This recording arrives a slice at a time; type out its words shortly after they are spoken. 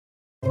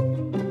With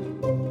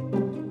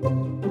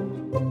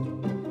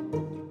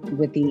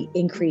the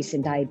increase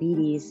in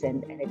diabetes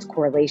and its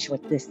correlation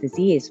with this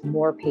disease,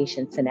 more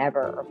patients than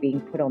ever are being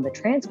put on the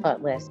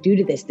transplant list due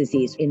to this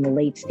disease in the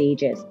late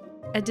stages.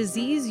 A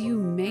disease you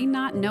may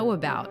not know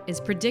about is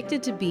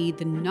predicted to be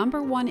the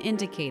 #1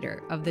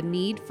 indicator of the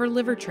need for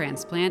liver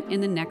transplant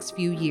in the next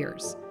few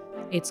years.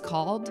 It's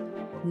called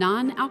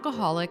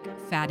non-alcoholic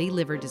fatty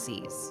liver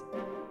disease.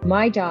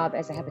 My job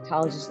as a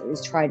hepatologist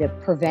is try to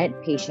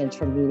prevent patients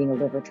from needing a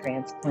liver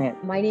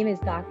transplant. My name is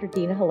Dr.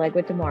 Dina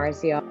Halegua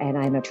DiMarzio, and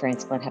I'm a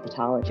transplant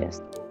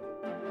hepatologist.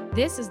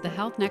 This is the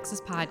Health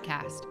Nexus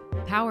podcast,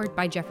 powered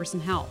by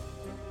Jefferson Health.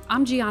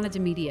 I'm Gianna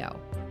Demedio.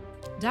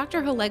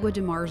 Dr. Halegua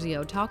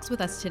DiMarzio talks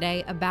with us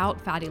today about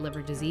fatty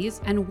liver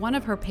disease, and one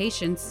of her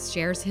patients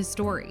shares his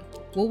story.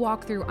 We'll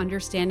walk through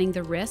understanding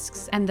the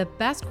risks and the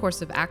best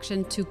course of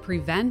action to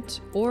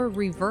prevent or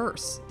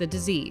reverse the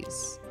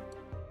disease.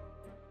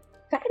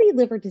 Fatty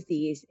liver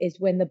disease is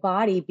when the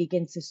body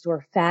begins to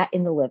store fat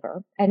in the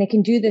liver, and it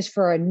can do this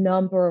for a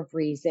number of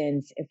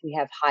reasons. If we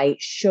have high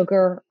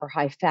sugar or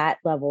high fat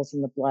levels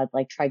in the blood,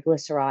 like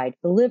triglyceride,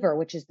 the liver,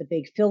 which is the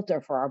big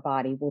filter for our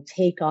body, will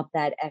take up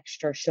that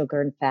extra sugar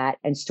and fat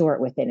and store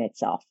it within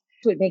itself.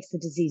 So it makes the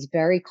disease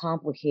very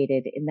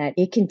complicated in that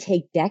it can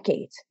take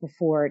decades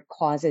before it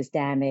causes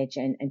damage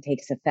and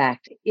takes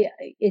effect.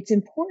 It's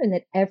important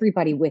that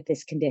everybody with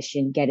this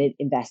condition get it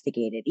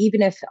investigated,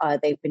 even if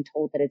they've been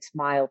told that it's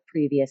mild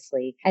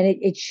previously. And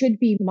it should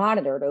be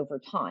monitored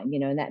over time,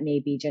 and that may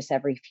be just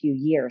every few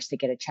years to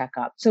get a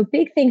checkup. So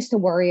big things to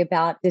worry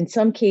about. In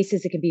some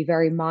cases, it can be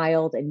very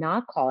mild and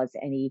not cause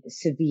any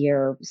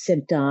severe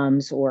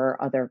symptoms or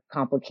other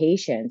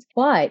complications.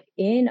 But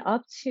in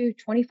up to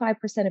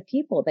 25% of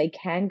people, they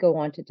can go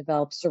on to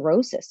develop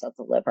cirrhosis of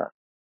the liver.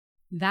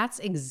 That's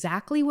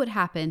exactly what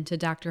happened to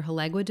Dr.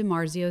 Halegua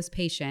DiMarzio's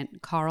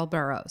patient, Carl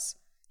Burrows.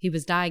 He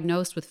was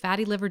diagnosed with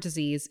fatty liver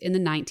disease in the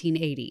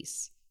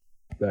 1980s.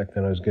 Back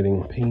then I was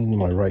getting pain in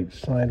my right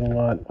side a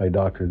lot. My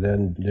doctor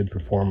then did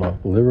perform a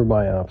liver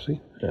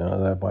biopsy.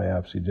 That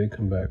biopsy did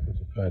come back with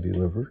a fatty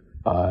liver.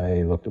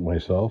 I looked at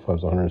myself. I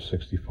was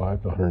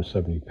 165 to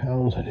 170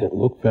 pounds. I didn't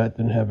look fat,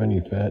 didn't have any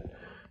fat.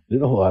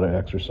 Did a whole lot of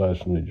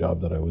exercise from the job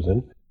that I was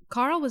in.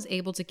 Carl was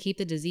able to keep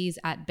the disease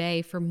at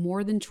bay for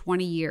more than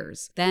 20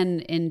 years. Then,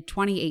 in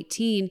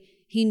 2018,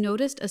 he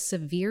noticed a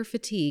severe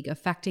fatigue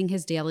affecting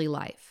his daily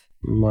life.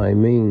 My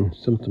main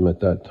symptom at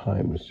that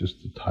time was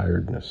just the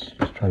tiredness,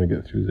 just trying to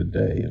get through the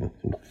day and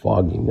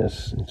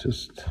fogginess, and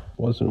just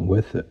wasn't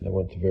with it. I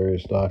went to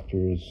various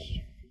doctors,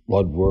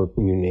 blood work,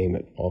 you name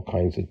it, all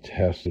kinds of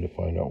tests to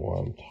find out why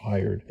I'm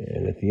tired.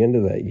 And at the end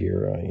of that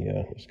year,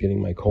 I was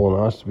getting my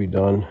colonoscopy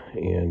done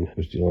and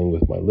was dealing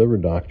with my liver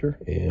doctor.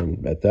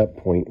 And at that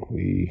point,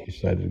 we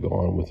decided to go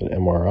on with an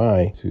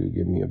MRI to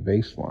give me a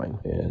baseline.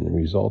 And the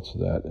results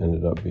of that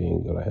ended up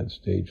being that I had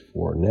stage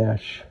 4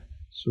 NASH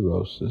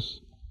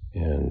cirrhosis.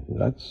 And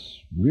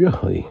that's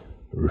really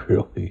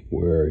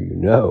where you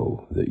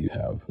know that you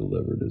have the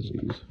liver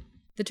disease.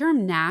 The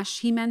term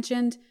NASH he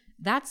mentioned,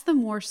 that's the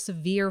more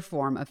severe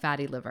form of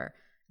fatty liver,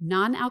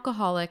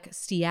 non-alcoholic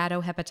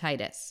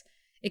steatohepatitis.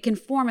 It can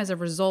form as a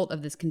result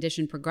of this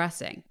condition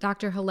progressing.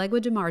 Dr. Halegua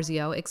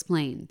DiMarzio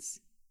explains.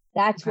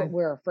 That's what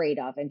we're afraid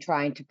of and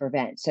trying to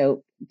prevent.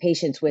 So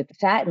patients with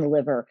fat in the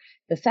liver,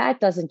 the fat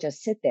doesn't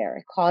just sit there.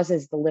 It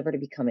causes the liver to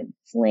become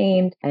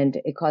inflamed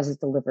and it causes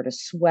the liver to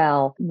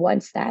swell.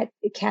 Once that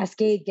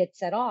cascade gets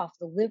set off,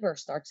 the liver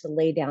starts to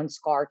lay down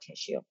scar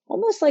tissue.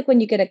 Almost like when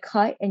you get a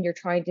cut and you're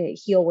trying to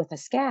heal with a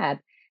scab,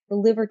 the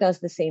liver does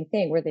the same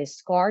thing where this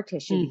scar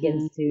tissue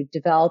begins to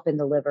develop in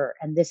the liver.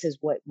 And this is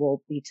what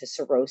will lead to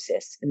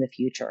cirrhosis in the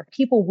future.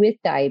 People with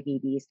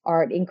diabetes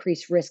are at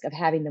increased risk of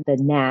having the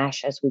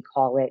NASH, as we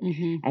call it,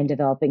 and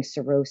developing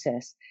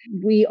cirrhosis.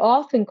 We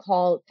often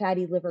call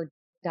fatty liver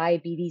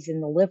diabetes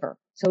in the liver.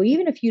 So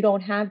even if you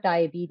don't have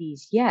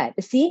diabetes yet,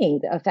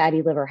 seeing a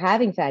fatty liver,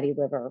 having fatty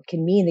liver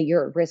can mean that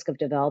you're at risk of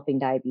developing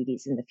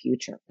diabetes in the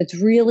future. It's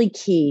really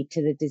key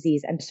to the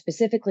disease. And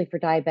specifically for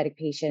diabetic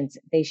patients,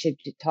 they should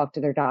talk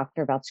to their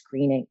doctor about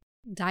screening.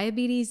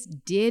 Diabetes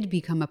did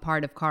become a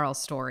part of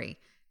Carl's story,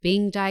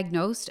 being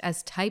diagnosed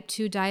as type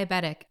 2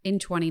 diabetic in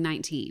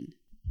 2019.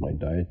 My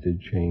diet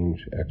did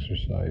change,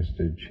 exercise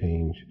did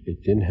change.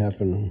 It didn't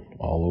happen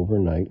all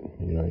overnight.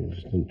 You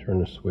just didn't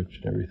turn a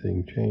switch and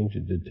everything changed.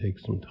 It did take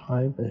some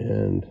time,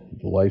 and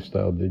the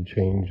lifestyle did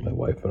change. My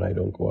wife and I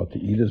don't go out to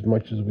eat as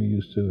much as we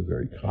used to. We're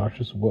very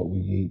cautious of what we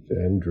eat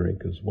and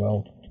drink as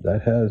well.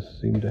 That has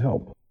seemed to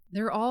help.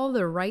 They're all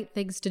the right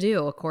things to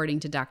do,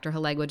 according to Dr.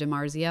 Halegua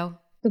DiMarzio.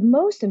 The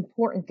most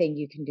important thing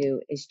you can do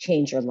is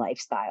change your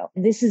lifestyle.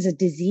 This is a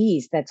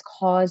disease that's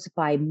caused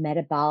by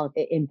metabolic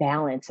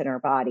imbalance in our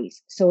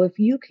bodies. So if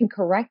you can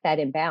correct that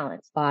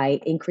imbalance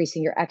by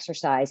increasing your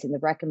exercise, and the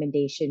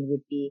recommendation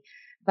would be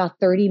About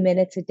 30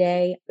 minutes a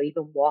day, or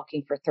even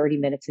walking for 30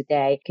 minutes a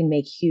day can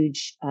make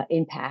huge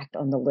impact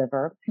on the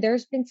liver.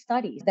 There's been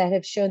studies that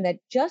have shown that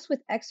just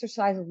with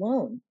exercise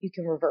alone, you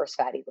can reverse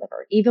fatty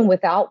liver, even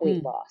without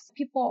weight loss.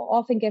 People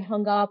often get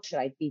hung up. Should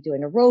I be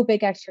doing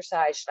aerobic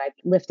exercise? Should I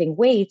be lifting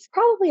weights?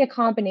 Probably a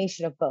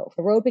combination of both.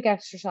 Aerobic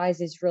exercise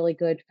is really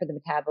good for the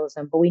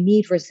metabolism, but we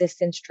need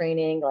resistance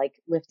training like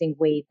lifting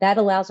weight. That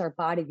allows our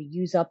body to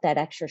use up that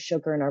extra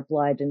sugar in our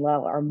blood and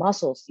allow our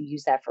muscles to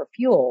use that for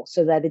fuel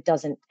so that it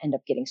doesn't end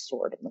up getting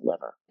stored in the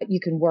liver. But you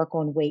can work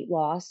on weight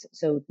loss.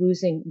 So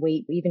losing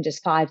weight, even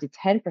just 5 to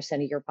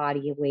 10% of your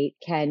body weight,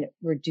 can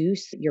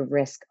reduce your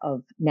risk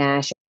of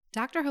NASH.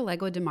 Dr.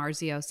 Halegua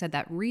DiMarzio said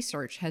that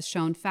research has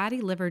shown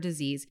fatty liver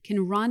disease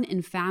can run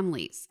in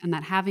families, and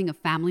that having a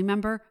family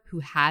member who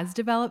has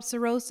developed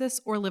cirrhosis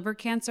or liver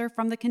cancer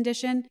from the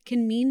condition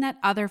can mean that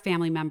other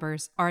family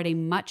members are at a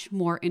much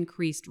more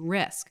increased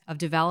risk of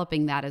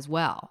developing that as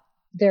well.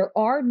 There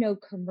are no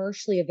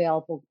commercially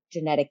available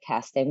genetic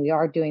testing. We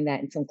are doing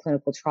that in some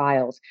clinical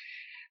trials.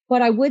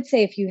 But I would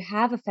say if you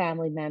have a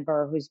family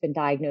member who's been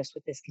diagnosed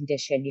with this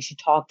condition, you should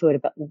talk to it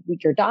about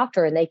with your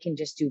doctor, and they can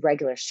just do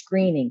regular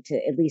screening to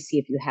at least see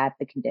if you have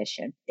the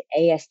condition.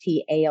 The AST,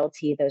 ALT,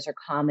 those are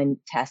common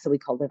tests that we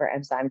call liver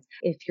enzymes.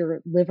 If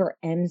your liver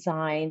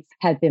enzymes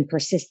have been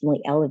persistently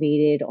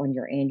elevated on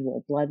your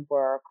annual blood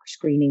work or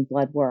screening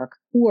blood work,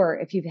 or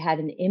if you've had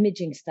an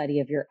imaging study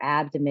of your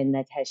abdomen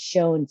that has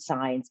shown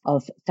signs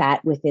of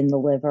fat within the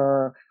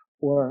liver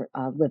or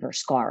liver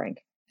scarring.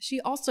 She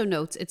also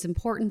notes it's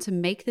important to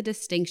make the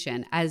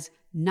distinction as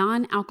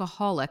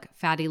non-alcoholic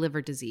fatty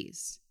liver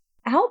disease.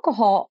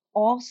 Alcohol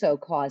also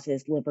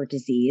causes liver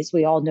disease.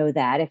 We all know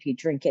that if you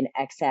drink in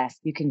excess,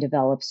 you can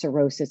develop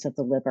cirrhosis of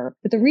the liver.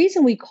 But the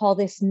reason we call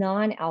this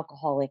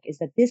non-alcoholic is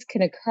that this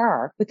can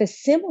occur with a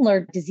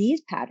similar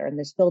disease pattern,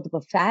 this buildup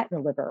of fat in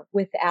the liver,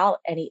 without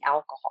any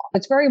alcohol.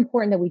 It's very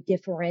important that we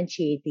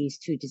differentiate these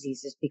two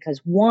diseases because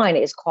one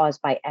is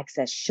caused by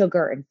excess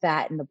sugar and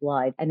fat in the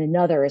blood, and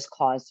another is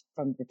caused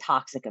from the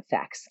toxic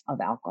effects of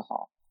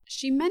alcohol.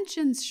 She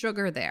mentions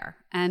sugar there,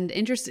 and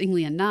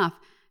interestingly enough,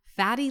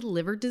 fatty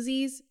liver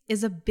disease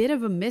is a bit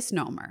of a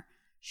misnomer.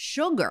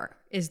 Sugar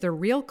is the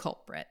real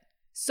culprit.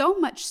 So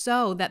much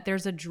so that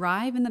there's a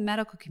drive in the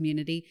medical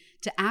community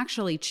to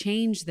actually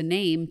change the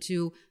name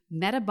to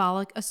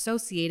metabolic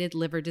associated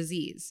liver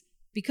disease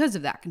because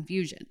of that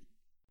confusion.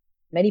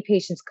 Many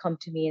patients come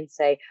to me and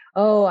say,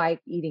 oh, I'm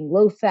eating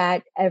low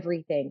fat,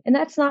 everything. And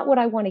that's not what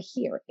I want to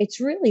hear. It's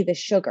really the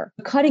sugar.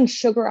 Cutting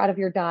sugar out of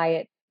your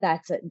diet,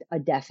 that's a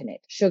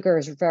definite. Sugar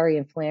is very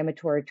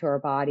inflammatory to our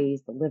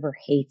bodies. The liver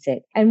hates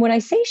it. And when I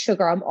say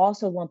sugar, I'm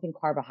also lumping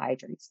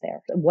carbohydrates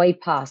there. White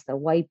pasta,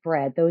 white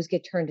bread, those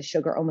get turned to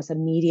sugar almost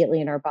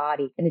immediately in our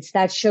body. And it's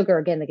that sugar,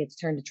 again, that gets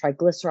turned to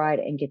triglyceride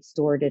and gets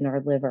stored in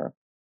our liver.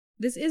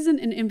 This isn't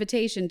an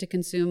invitation to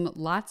consume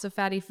lots of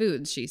fatty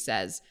foods, she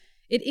says.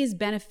 It is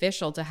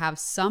beneficial to have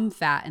some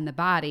fat in the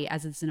body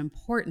as it's an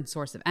important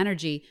source of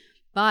energy,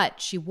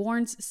 but she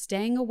warns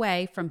staying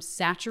away from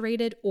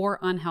saturated or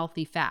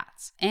unhealthy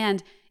fats.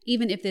 And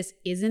even if this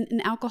isn't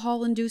an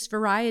alcohol-induced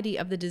variety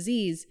of the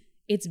disease,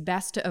 it's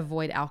best to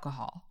avoid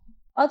alcohol.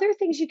 Other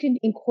things you can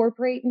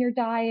incorporate in your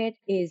diet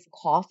is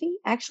coffee.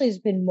 Actually, there's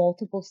been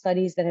multiple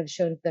studies that have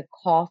shown that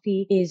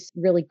coffee is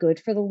really good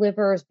for the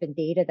liver. There's been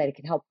data that it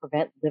can help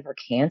prevent liver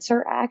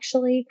cancer,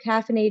 actually.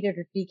 Caffeinated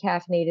or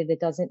decaffeinated, it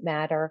doesn't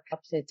matter.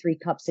 Up to 3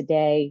 cups a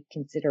day,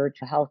 considered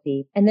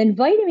healthy. And then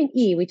vitamin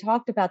E, we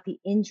talked about the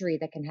injury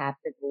that can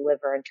happen to the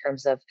liver in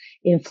terms of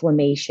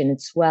inflammation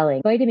and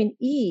swelling. Vitamin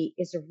E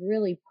is a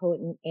really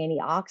potent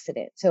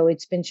antioxidant. So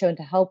it's been shown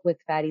to help with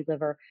fatty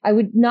liver. I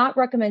would not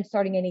recommend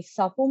starting any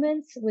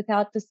supplements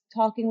without this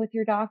talking with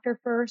your doctor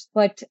first,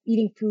 but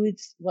eating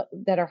foods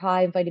that are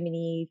high in vitamin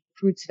E,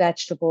 fruits,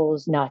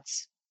 vegetables,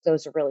 nuts,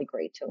 those are really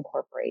great to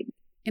incorporate.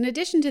 In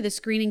addition to the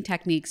screening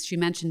techniques she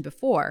mentioned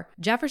before,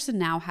 Jefferson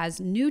now has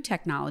new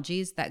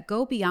technologies that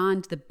go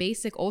beyond the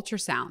basic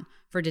ultrasound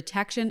for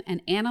detection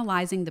and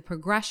analyzing the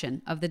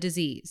progression of the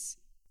disease.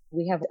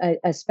 We have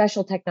a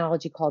special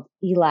technology called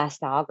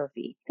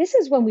elastography. This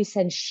is when we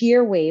send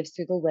shear waves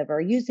through the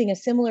liver using a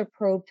similar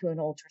probe to an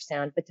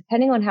ultrasound, but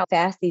depending on how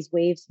fast these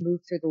waves move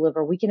through the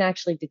liver, we can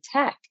actually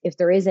detect if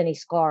there is any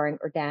scarring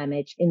or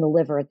damage in the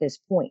liver at this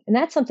point. And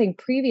that's something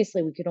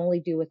previously we could only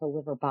do with a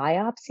liver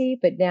biopsy,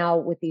 but now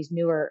with these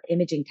newer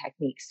imaging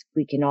techniques,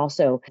 we can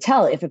also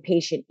tell if a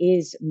patient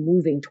is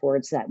moving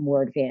towards that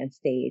more advanced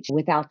stage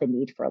without the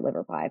need for a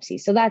liver biopsy.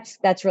 So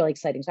that's really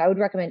exciting. So I would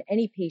recommend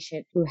any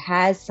patient who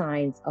has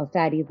signs of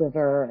fatty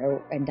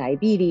liver and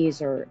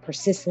diabetes or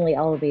persistently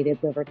elevated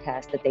liver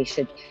test that they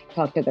should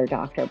talk to their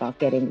doctor about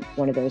getting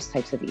one of those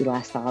types of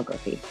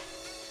elastography.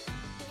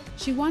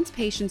 She wants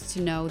patients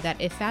to know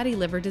that if fatty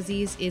liver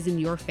disease is in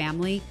your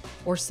family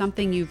or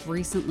something you've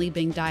recently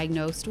been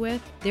diagnosed with,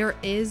 there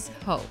is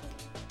hope.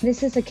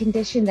 This is a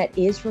condition that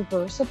is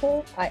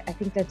reversible. I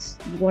think that's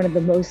one of the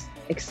most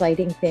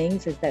exciting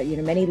things is that,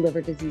 many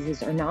liver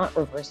diseases are not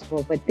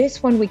reversible, but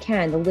this one we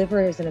can. The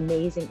liver is an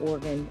amazing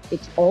organ.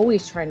 It's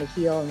always trying to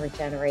heal and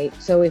regenerate.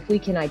 So if we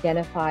can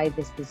identify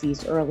this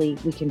disease early,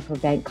 we can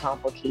prevent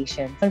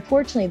complications.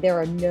 Unfortunately, there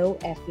are no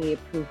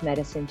FDA-approved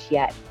medicines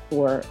yet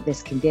for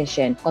this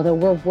condition, although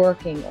we're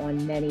working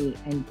on many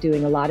and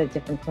doing a lot of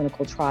different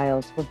clinical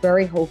trials. We're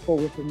very hopeful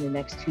within the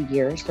next 2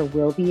 years there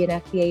will be an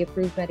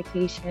FDA-approved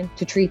medication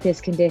to treat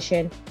this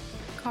condition.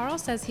 Carl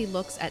says he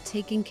looks at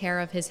taking care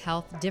of his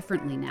health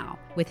differently now,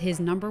 with his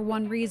number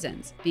one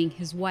reasons being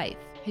his wife,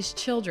 his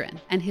children,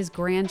 and his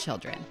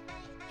grandchildren.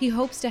 He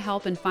hopes to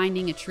help in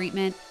finding a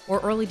treatment or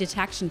early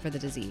detection for the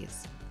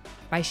disease.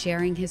 By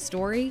sharing his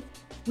story,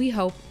 we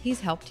hope he's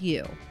helped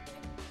you.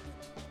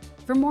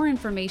 For more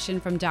information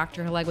from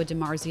Dr. Halegua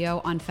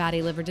DiMarzio on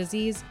fatty liver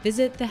disease,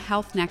 visit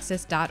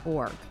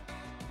thehealthnexus.org.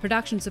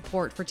 Production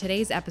support for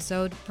today's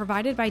episode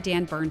provided by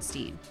Dan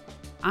Bernstein.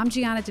 I'm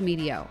Gianna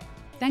Demedio.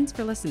 Thanks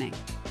for listening.